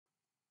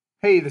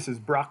Hey, this is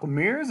Brock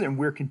Lemires, and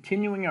we're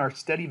continuing our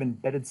study of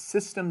embedded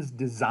systems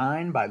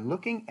design by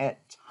looking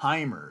at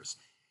timers.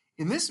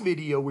 In this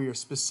video, we are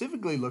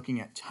specifically looking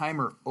at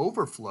timer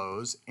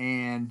overflows,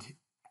 and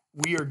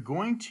we are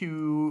going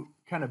to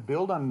kind of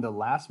build on the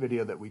last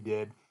video that we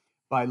did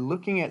by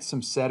looking at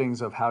some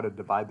settings of how to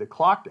divide the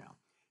clock down.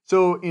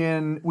 So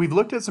we've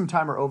looked at some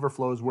timer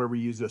overflows where we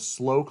used a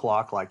slow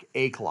clock like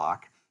a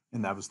clock,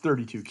 and that was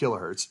 32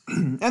 kilohertz.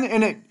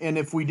 and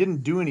if we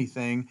didn't do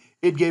anything,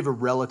 it gave a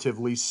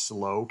relatively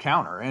slow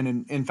counter.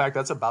 And in fact,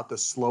 that's about the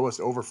slowest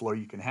overflow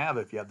you can have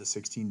if you have the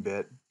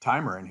 16-bit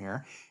timer in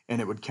here.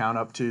 And it would count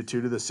up to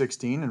 2 to the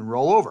 16 and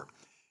roll over.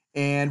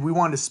 And we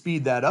wanted to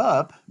speed that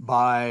up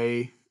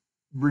by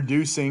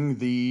reducing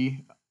the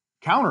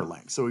counter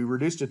length. So we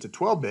reduced it to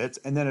 12 bits,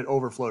 and then it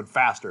overflowed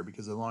faster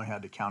because it only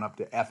had to count up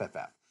to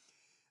FFF.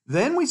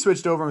 Then we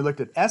switched over and we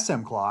looked at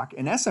SM clock,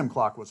 and SM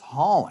clock was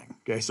hauling.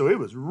 Okay, so it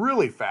was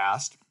really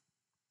fast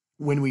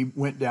when we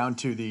went down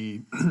to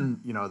the,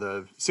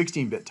 the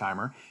 16-bit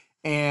timer.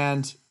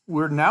 And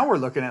we're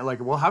looking at like,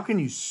 well, how can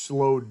you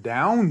slow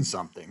down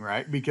something,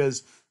 right?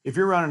 Because if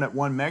you're running at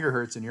 1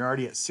 megahertz and you're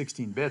already at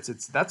 16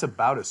 bits, that's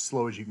about as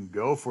slow as you can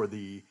go for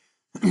the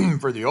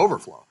for the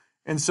overflow.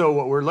 And so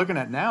what we're looking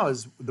at now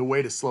is the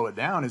way to slow it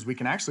down is we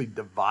can actually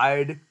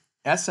divide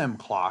SM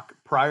clock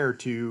prior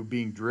to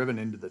being driven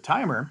into the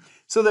timer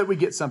so that we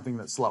get something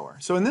that's slower.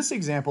 So in this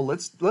example,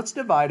 let's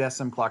divide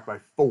SM clock by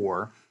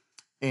 4,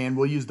 and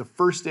we'll use the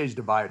first stage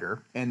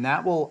divider, and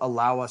that will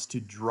allow us to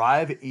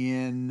drive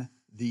in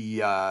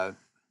the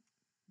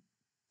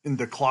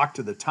clock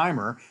to the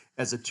timer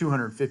as a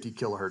 250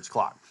 kilohertz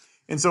clock.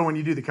 And so when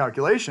you do the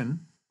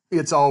calculation,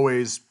 it's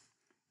always,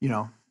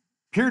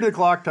 period of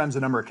clock times the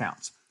number of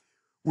counts.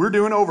 We're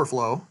doing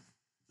overflow,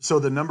 so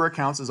the number of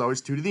counts is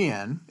always 2 to the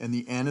n, and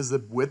the n is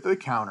the width of the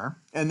counter.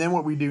 And then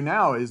what we do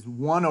now is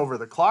 1 over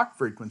the clock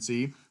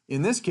frequency.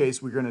 In this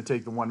case, we're going to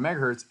take the 1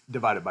 megahertz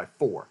divided by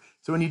 4.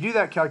 So when you do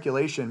that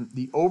calculation,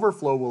 the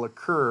overflow will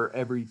occur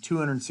every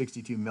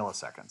 262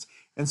 milliseconds.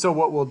 And so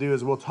what we'll do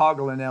is we'll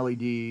toggle an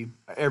LED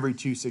every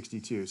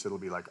 262. So it'll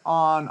be like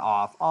on,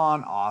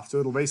 off. So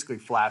it'll basically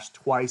flash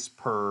twice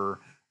per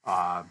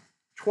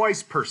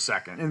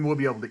second. And we'll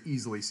be able to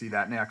easily see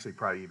that and actually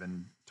probably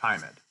even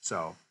time it.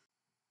 So,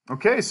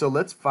 okay, so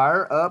let's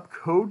fire up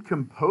Code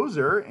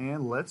Composer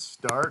and let's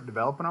start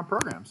developing our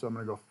program. So I'm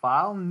going to go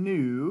File,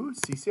 New,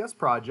 CCS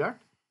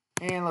Project.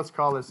 And let's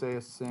call this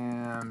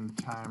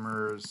ASM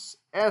Timers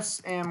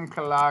SM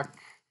Clock,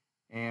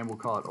 and we'll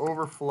call it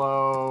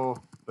Overflow,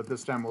 but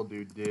this time we'll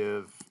do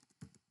div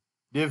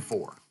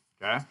 4,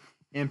 okay?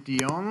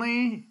 Empty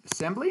only,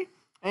 assembly,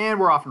 and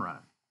we're off and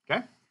running,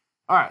 okay?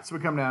 All right, so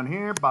we come down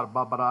here,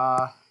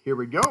 here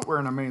we go, we're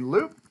in our main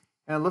loop,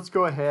 and let's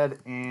go ahead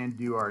and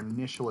do our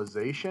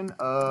initialization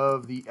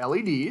of the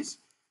LEDs.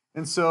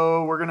 And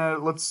so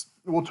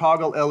we'll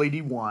toggle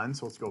LED 1,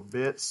 so let's go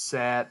bit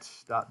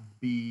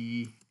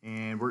set.b.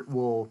 And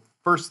we'll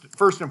first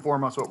and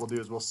foremost, what we'll do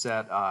is we'll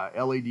set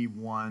LED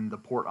 1, the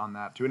port on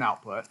that, to an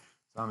output.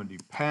 So I'm going to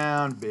do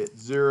pound bit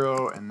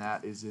 0, and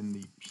that is in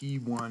the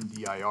P1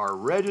 DIR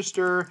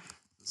register.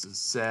 This is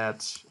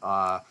set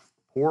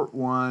port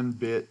 1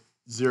 bit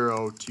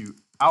 0 to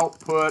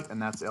output,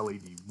 and that's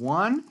LED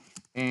 1.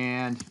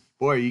 And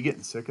boy, are you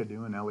getting sick of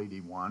doing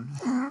LED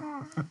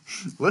 1?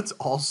 Let's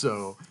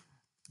also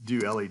do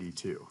LED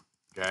 2.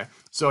 Okay,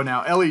 so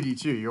now LED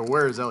 2,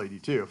 where is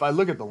LED 2? If I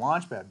look at the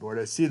Launchpad board,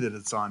 I see that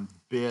it's on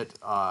bit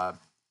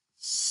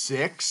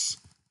 6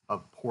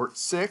 of port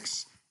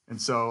 6. And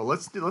so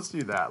let's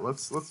do that.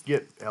 Let's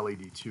get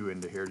LED 2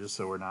 into here just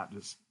so we're not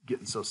just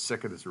getting so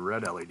sick of this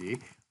red LED.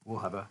 We'll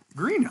have a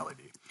green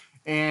LED.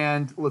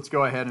 And let's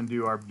go ahead and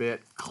do our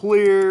bit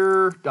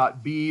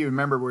clear.b.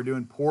 Remember, we're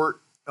doing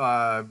port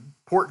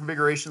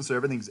configuration, so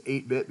everything's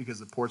 8-bit because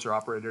the ports are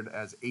operated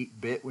as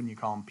 8-bit when you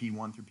call them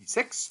P1 through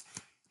P6.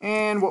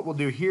 And what we'll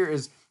do here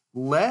is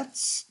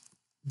let's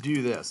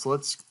do this.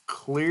 Let's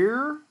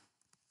clear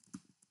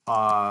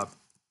LED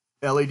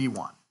 1.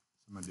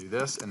 I'm going to do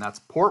this, and that's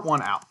port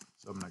 1 out.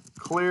 So I'm going to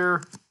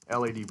clear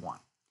LED 1.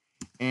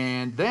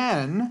 And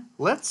then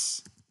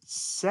let's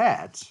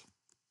set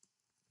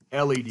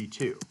LED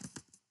 2.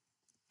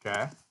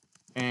 Okay?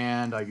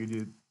 And I could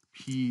do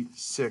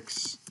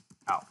P6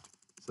 out.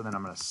 So then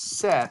I'm going to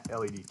set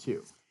LED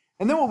 2.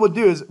 And then what we'll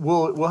do is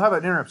we'll have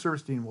an interrupt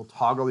service routine. We'll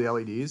toggle the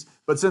LEDs,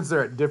 but since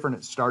they're at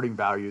different starting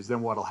values,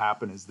 then what'll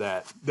happen is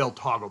that they'll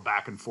toggle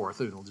back and forth,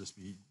 and it'll just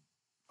be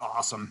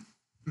awesome.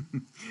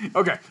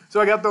 Okay,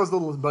 so I got those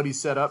little buddies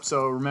set up.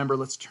 So remember,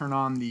 let's turn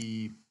on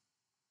the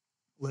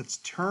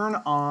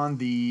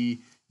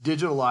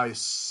digital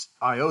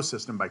I/O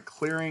system by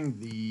clearing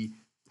the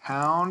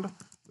pound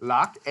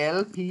lock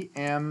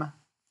LPM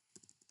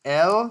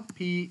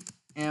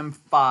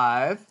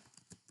 5,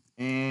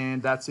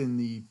 and that's in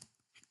the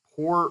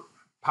port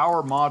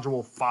power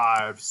module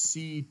 5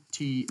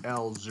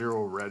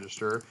 CTL0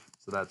 register.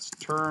 So that's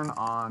turn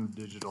on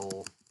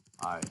digital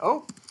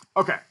I/O.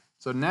 Okay,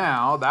 so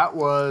now that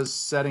was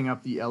setting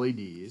up the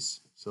LEDs.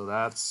 So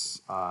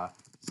that's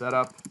set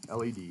up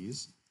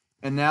LEDs.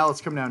 And now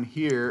let's come down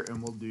here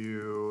and we'll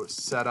do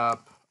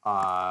setup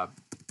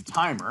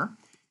timer.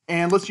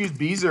 And let's use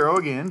B0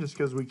 again, just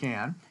because we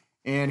can.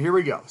 And here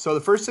we go. So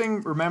the first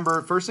thing,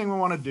 remember, first thing we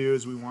want to do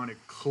is we want to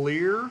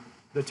clear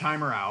the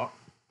timer out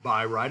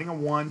by writing a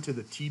 1 to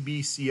the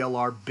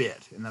TBCLR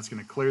bit. And that's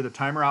going to clear the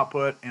timer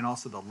output and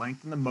also the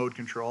length and the mode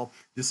control.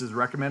 This is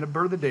recommended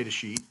per the data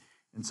sheet.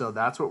 And so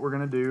that's what we're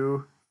going to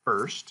do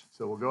first.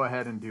 So we'll go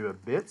ahead and do a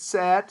bit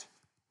set.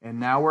 And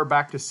now we're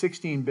back to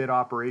 16-bit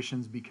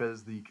operations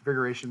because the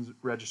configurations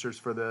registers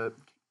for the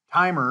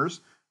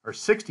timers are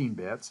 16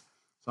 bits.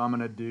 So I'm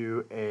going to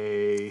do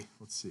a,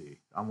 let's see,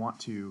 I want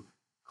to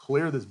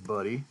clear this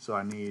buddy. So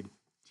I need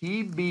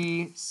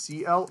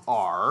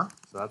TBCLR.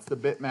 So that's the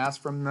bit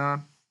mask from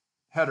the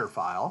header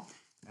file.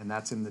 And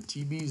that's in the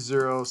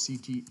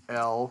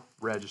TB0CTL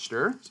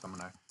register. So I'm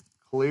going to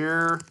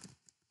clear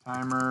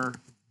timer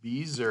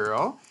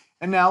B0.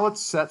 And now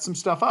let's set some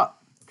stuff up.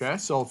 Okay,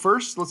 so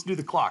first let's do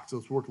the clock. So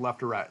let's work left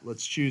to right.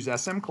 Let's choose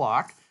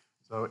SMCLK.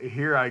 So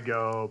here I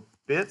go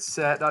bit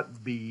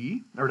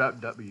set.b or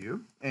 .w,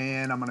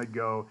 and I'm gonna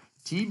go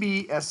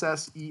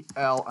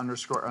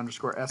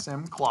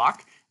TBSSEL__SMCLK.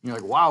 And you're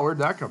like, wow, where'd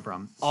that come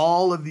from?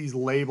 All of these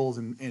labels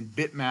and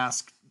bit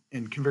mask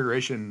and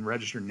configuration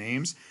register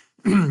names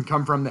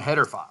come from the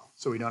header file,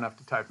 so we don't have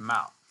to type them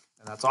out,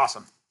 and that's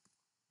awesome.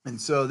 And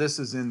so this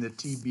is in the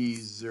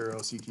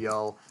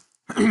TB0CTL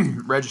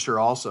register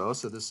also.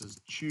 So this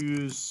is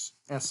choose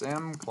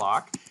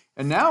SMCLK.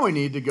 And now we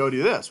need to go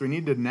do this. We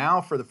need to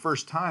now, for the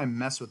first time,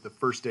 mess with the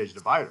first stage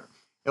divider.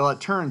 Well, it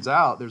turns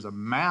out there's a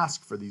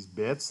mask for these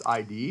bits,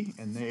 ID,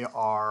 and they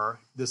are,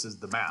 this is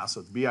the mask, so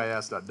it's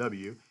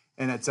bis.w,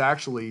 and it's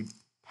actually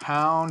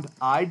pound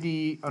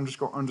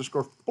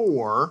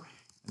ID__4,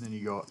 and then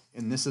you go,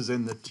 and this is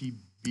in the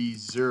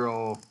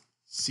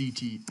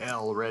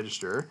TB0CTL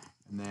register,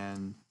 and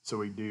then, so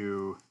we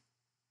do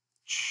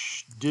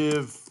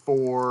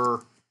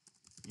div4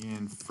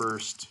 in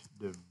first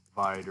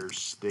divider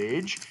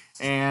stage,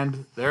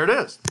 and there it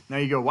is. Now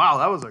you go, wow,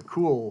 that was a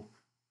cool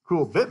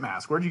bit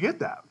mask. Where'd you get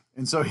that?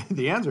 And so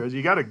the answer is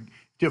you got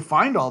to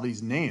find all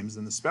these names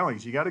and the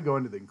spellings, you got to go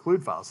into the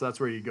include file. So that's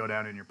where you go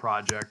down in your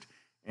project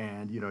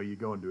and, you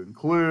go into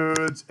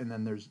includes, and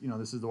then there's,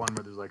 this is the one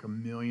where there's like a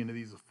million of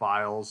these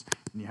files,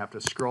 and you have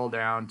to scroll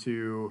down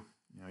to,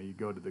 you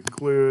go to the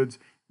includes.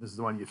 This is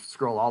the one you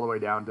scroll all the way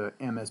down to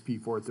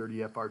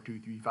MSP430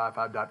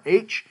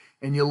 FR2355.h,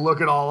 and you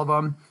look at all of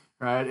them,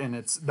 right? And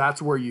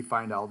that's where you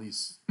find all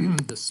these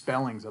the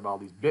spellings of all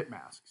these bit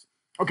masks.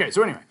 Okay,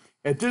 so anyway,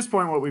 at this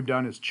point, what we've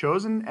done is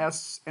chosen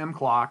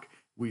SMCLK.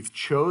 We've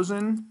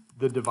chosen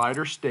the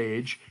divider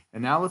stage,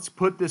 and now let's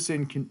put this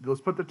in.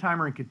 Let's put the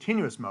timer in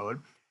continuous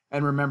mode.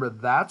 And remember,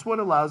 that's what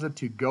allows it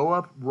to go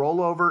up,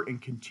 roll over, and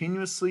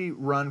continuously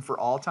run for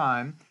all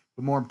time.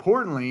 But more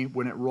importantly,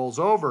 when it rolls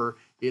over,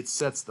 it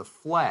sets the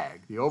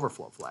flag, the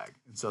overflow flag.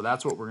 And so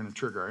that's what we're going to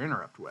trigger our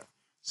interrupt with.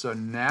 So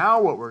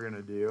now what we're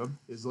going to do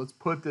is let's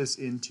put this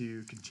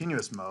into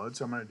continuous mode.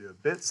 So I'm going to do a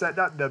bit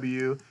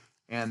set.w,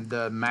 and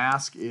the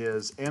mask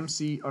is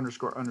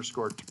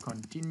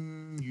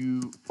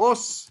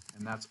MC__continuous,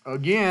 and that's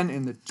again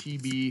in the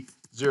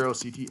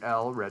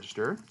TB0CTL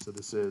register. So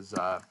this is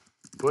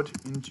put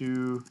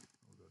into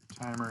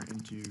timer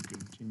into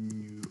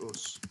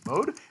continuous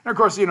mode. And of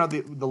course,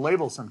 the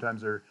labels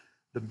sometimes are,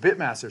 the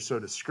bitmasks are so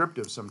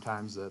descriptive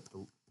sometimes that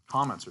the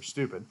comments are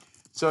stupid.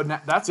 So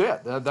that's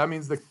it. That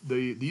means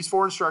these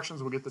 4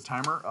 instructions will get the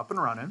timer up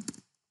and running.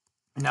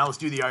 And now let's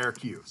do the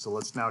IRQ. So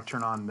let's now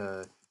turn on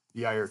the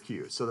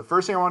IRQ. So the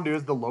first thing I want to do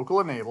is the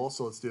local enable.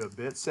 So let's do a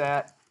bit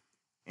set,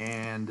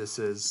 and this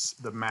is,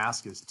 the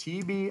mask is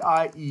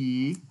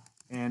TBIE,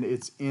 and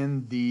it's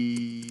in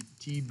the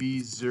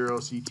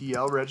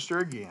TB0CTL register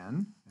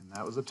again, and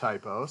that was a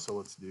typo. So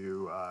let's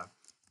do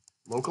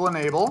local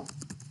enable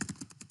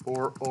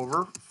for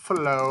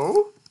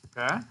overflow,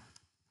 okay?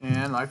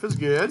 And life is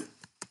good.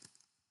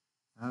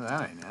 No,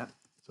 that ain't it.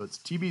 So it's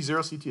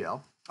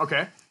TB0CTL,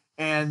 okay?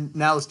 And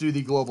now let's do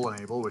the global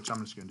enable, which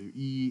I'm just going to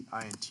do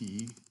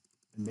EINT,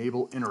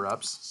 enable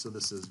interrupts. So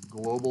this is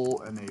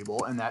global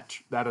enable, and that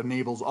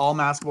enables all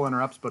maskable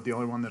interrupts, but the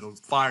only one that'll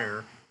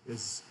fire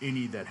is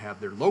any that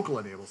have their local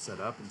enable set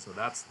up, and so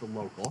that's the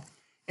local.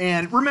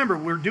 And remember,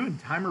 we're doing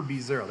timer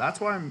B0. That's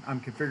why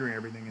I'm configuring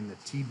everything in the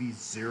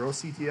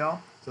TB0CTL.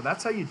 So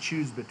that's how you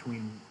choose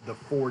between the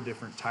 4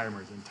 different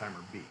timers in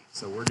timer B.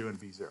 So we're doing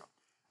B0.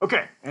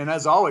 Okay, and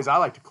as always, I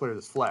like to clear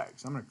this flag.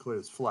 So I'm going to clear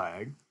this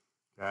flag,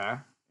 okay,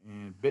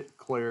 and bit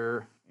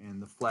clear,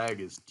 and the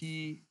flag is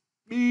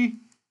TBIFG,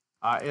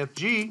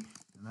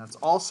 and that's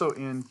also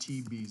in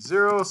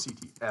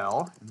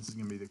TB0CTL, and this is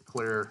going to be the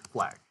clear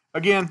flag.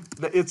 Again,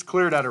 it's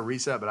cleared out of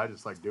reset, but I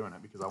just like doing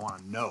it because I want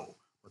to know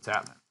what's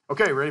happening.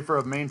 Okay, ready for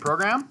a main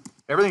program?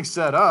 Everything's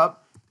set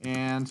up,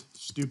 and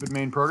stupid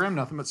main program,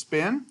 nothing but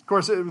spin. Of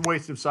course, it's a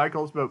waste of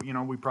cycles, but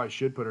we probably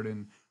should put it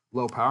in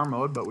low power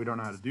mode, but we don't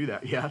know how to do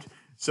that yet.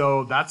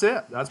 So that's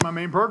it. That's my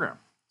main program.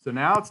 So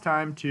now it's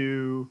time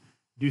to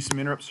do some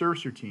interrupt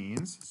service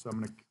routines. So I'm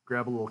going to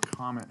grab a little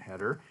comment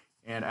header,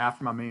 and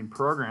after my main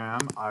program,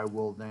 I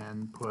will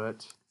then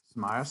put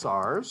some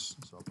ISRs.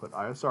 So I'll put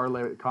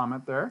ISR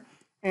comment there.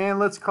 And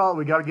let's call it,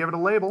 we got to give it a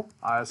label.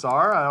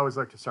 ISR, I always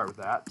like to start with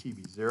that.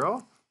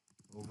 TB0,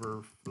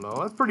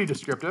 overflow. That's pretty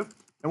descriptive.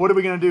 And what are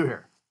we going to do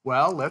here?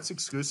 Well, let's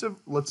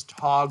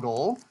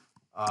toggle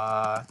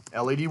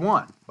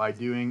LED1 by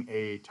doing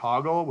a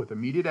toggle with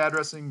immediate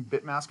addressing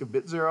bit mask of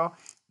bit 0.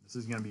 This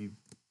is going to be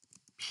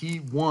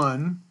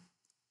P1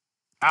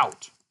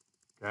 out.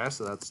 Okay,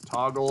 so that's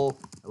toggle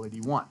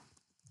LED1.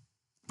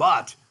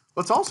 But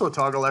let's also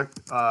toggle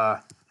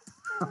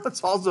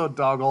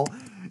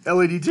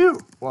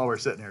LED2 while we're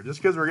sitting here,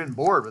 just because we're getting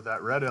bored with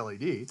that red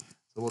LED.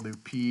 So we'll do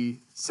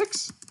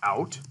P6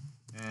 out,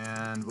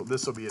 and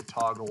this will be a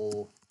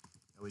toggle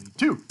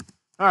LED2.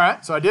 All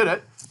right, so I did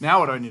it. Now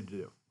what do I need to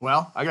do?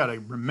 Well, I got to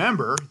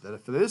remember that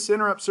if this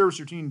interrupt service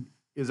routine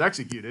is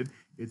executed,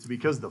 it's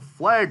because the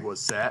flag was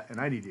set, and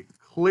I need to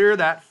clear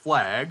that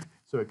flag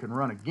so it can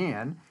run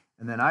again,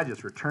 and then I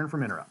just return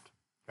from interrupt.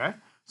 Okay,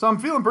 so I'm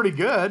feeling pretty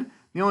good.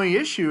 The only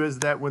issue is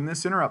that when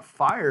this interrupt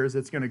fires,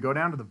 it's going to go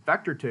down to the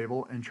vector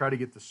table and try to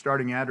get the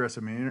starting address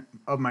of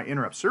my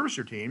interrupt service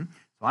routine.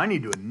 So I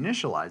need to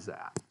initialize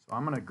that. So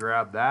I'm going to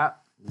grab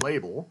that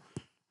label,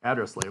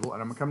 address label,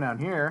 and I'm going to come down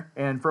here.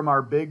 And from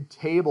our big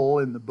table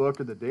in the book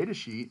or the data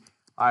sheet,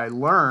 I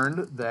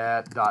learned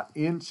that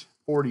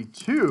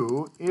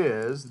 .int42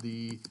 is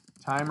the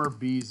timer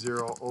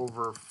B0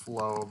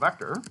 overflow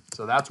vector.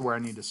 So that's where I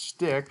need to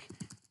stick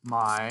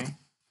my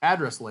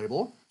address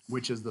label,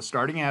 which is the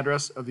starting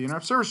address of the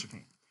interrupt service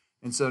routine.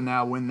 And so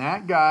now when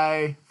that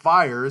guy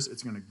fires,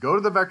 it's going to go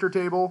to the vector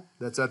table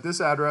that's at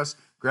this address,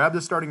 grab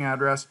the starting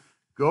address,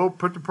 go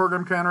put the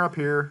program counter up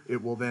here.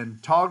 It will then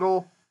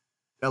toggle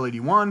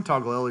LED1,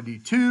 toggle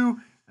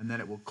LED2, and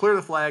then it will clear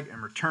the flag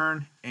and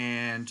return,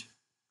 and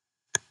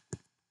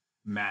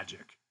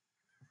magic.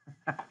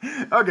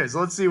 Okay, so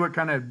let's see what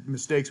kind of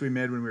mistakes we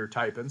made when we were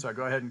typing. So I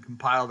go ahead and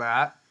compile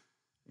that.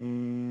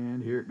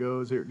 And here it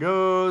goes, here it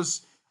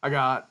goes. I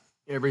got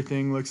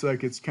everything, looks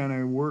like it's kind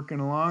of working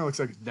along. Looks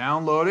like it's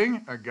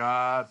downloading.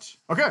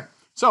 Okay,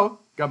 so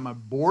got my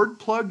board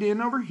plugged in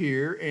over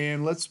here,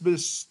 and let's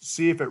just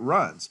see if it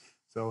runs.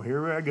 So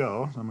here I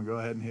go. So I'm gonna go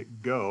ahead and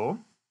hit go.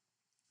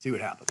 See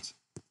what happens.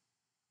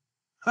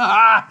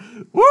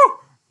 Woo!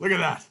 Look at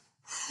that.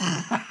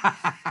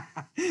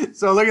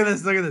 So look at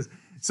this, look at this.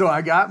 So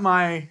I got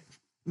my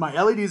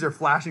LEDs are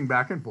flashing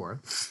back and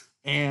forth,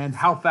 and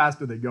how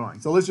fast are they going?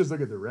 So let's just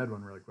look at the red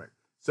one really quick.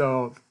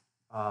 So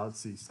let's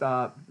see,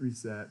 stop,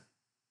 reset,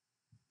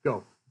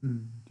 go.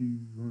 1, 2,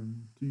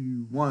 1,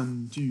 2,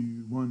 1,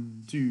 2,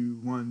 1, 2,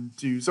 1,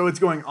 2. So it's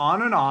going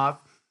on and off.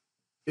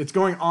 It's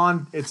going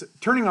on, it's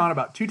turning on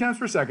about 2 times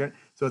per second.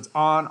 So it's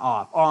on,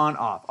 off, on,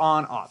 off,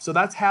 on, off. So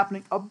that's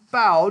happening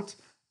about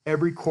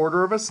every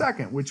quarter of a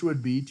second, which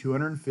would be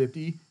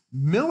 250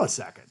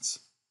 milliseconds.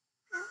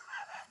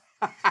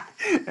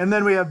 And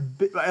then we have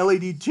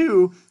LED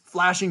 2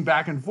 flashing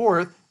back and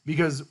forth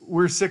because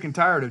we're sick and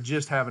tired of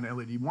just having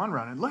LED 1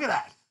 running. Look at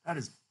that. That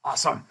is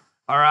awesome.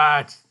 All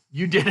right.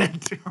 You did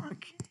it.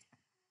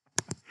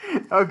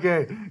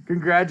 Okay.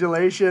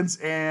 Congratulations.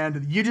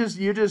 And you just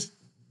did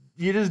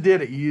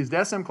it. You used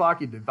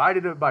SMCLK. You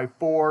divided it by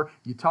 4.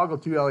 You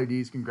toggled 2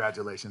 LEDs.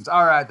 Congratulations.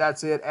 All right.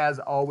 That's it. As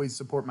always,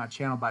 support my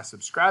channel by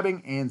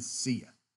subscribing, and see ya.